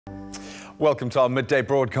Welcome to our midday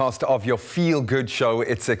broadcast of your feel-good show.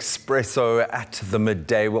 It's Expresso at the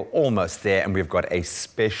midday. We're almost there, and we've got a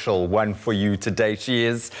special one for you today. She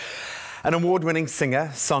is an award-winning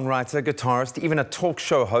singer, songwriter, guitarist, even a talk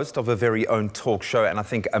show host of her very own talk show, and I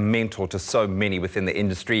think a mentor to so many within the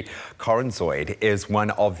industry. Karen Zoid is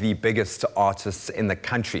one of the biggest artists in the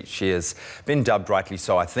country. She has been dubbed, rightly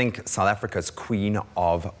so, I think, South Africa's Queen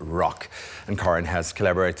of Rock. And Karen has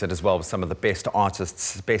collaborated as well with some of the best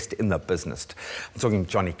artists, best in the business. I'm talking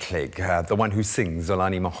Johnny Glegg, the one who sings,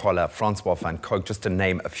 Zolani Mahola, Francois van Coke, just to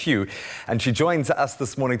name a few. And she joins us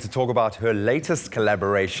this morning to talk about her latest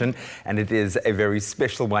collaboration, and it is a very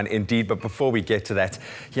special one indeed. But before we get to that,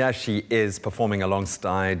 here she is performing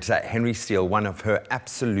alongside Henry Steele, one of her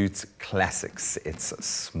absolute classics. It's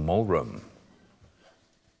Small Room.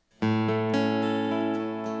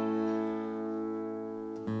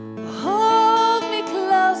 Hold me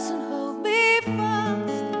close and hold me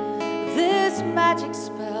fast. This magic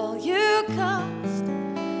spell you cast.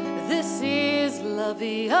 This is love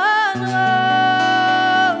beyond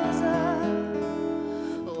roses.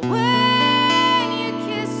 When you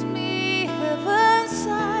kiss me, heaven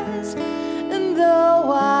sighs, and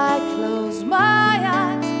though I close my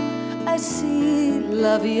eyes, I see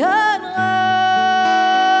love beyond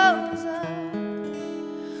roses.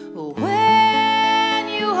 When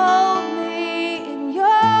you hold me in your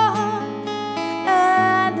arms,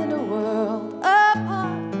 and in a world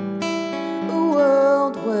apart, a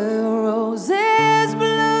world where roses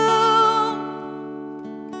bloom,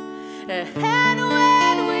 and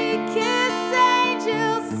when we kiss,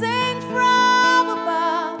 angels sing from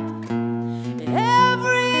above.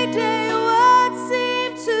 Every day words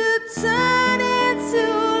seem to turn into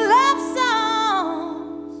love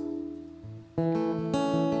songs.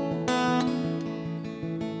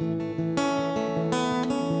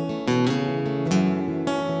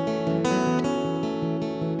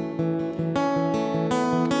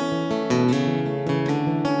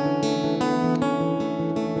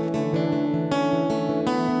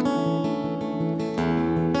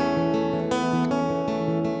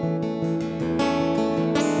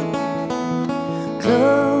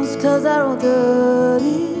 Close, 'cause they're all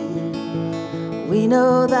dirty. We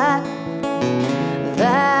know that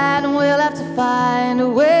we'll have to find a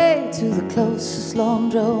way to the closest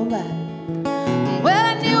laundromat. When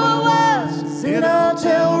I knew I was in a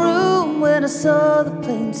hotel room, when I saw the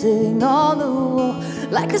painting on the wall,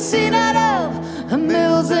 like a scene out of a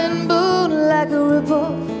Mills and Boone, like a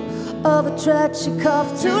ripoff of a tragic off.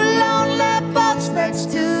 Two lonely boats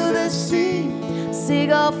next to the sea,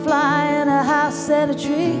 seagull flying, a house and a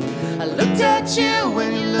tree. I looked at you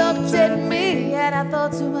when you looked at me, and I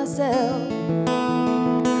thought to myself,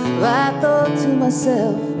 I thought to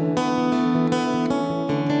myself,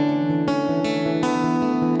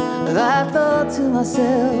 I thought to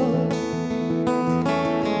myself,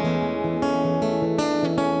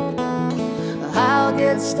 I'll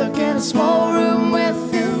get stuck in a small room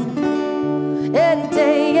with you any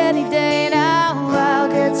day now. I'll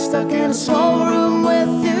get stuck in a small room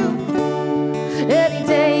with you any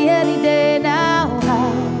day now.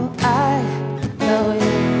 How I know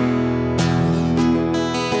you,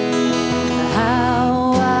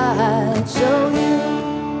 how I show you.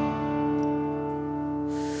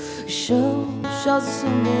 Shows so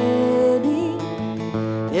many,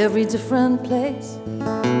 every different place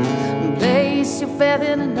your faith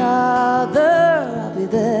in another. I'll be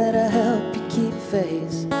there to help you keep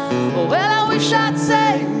faith. Well, I wish I'd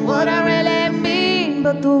say what I really mean,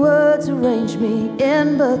 but the words arrange me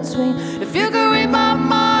in between. If you could read my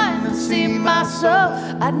mind and see my soul,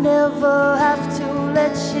 I'd never have to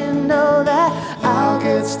let you know that I'll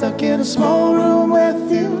get stuck in a small room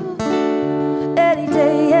with you any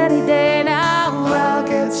day now. I'll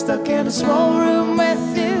get stuck in a small room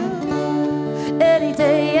with you any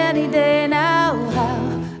day now. How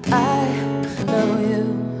I know you,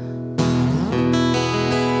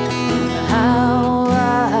 how I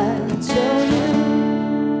tell you.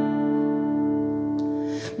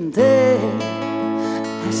 They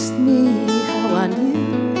asked me how I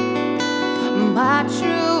knew my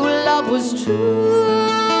true love was true.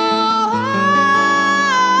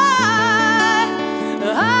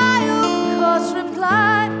 I of course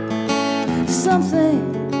replied, something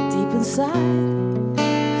deep inside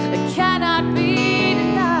cannot be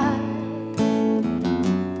denied.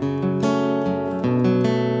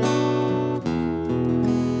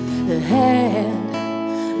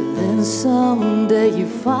 And then someday you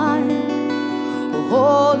find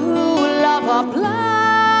all who love are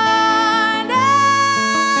blind.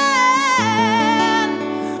 And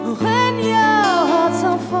when your heart's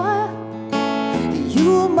on fire,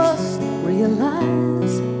 you must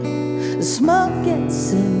realize the smoke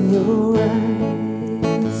gets in your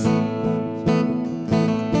eyes.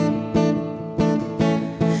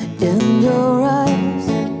 In your eyes.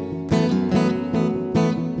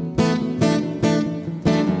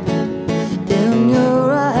 In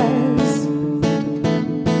your eyes.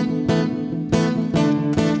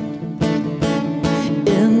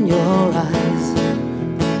 In your eyes.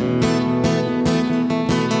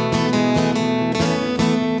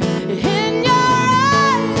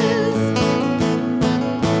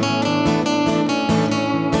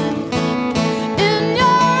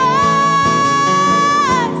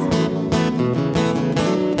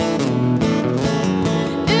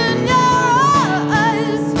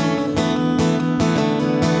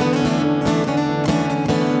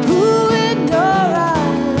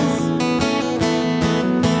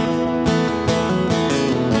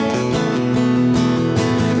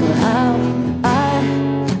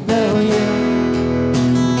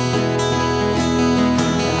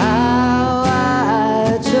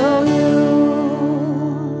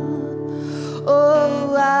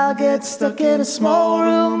 Stuck in a small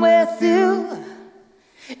room with you.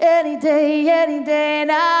 Any day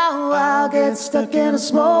now. I'll get stuck in a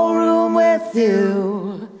small room with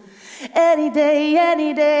you. Any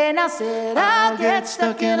day now. Said I'll get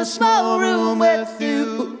stuck in a small room with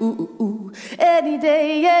you. Any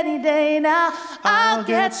day now. I'll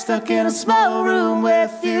get stuck in a small room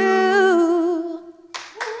with you.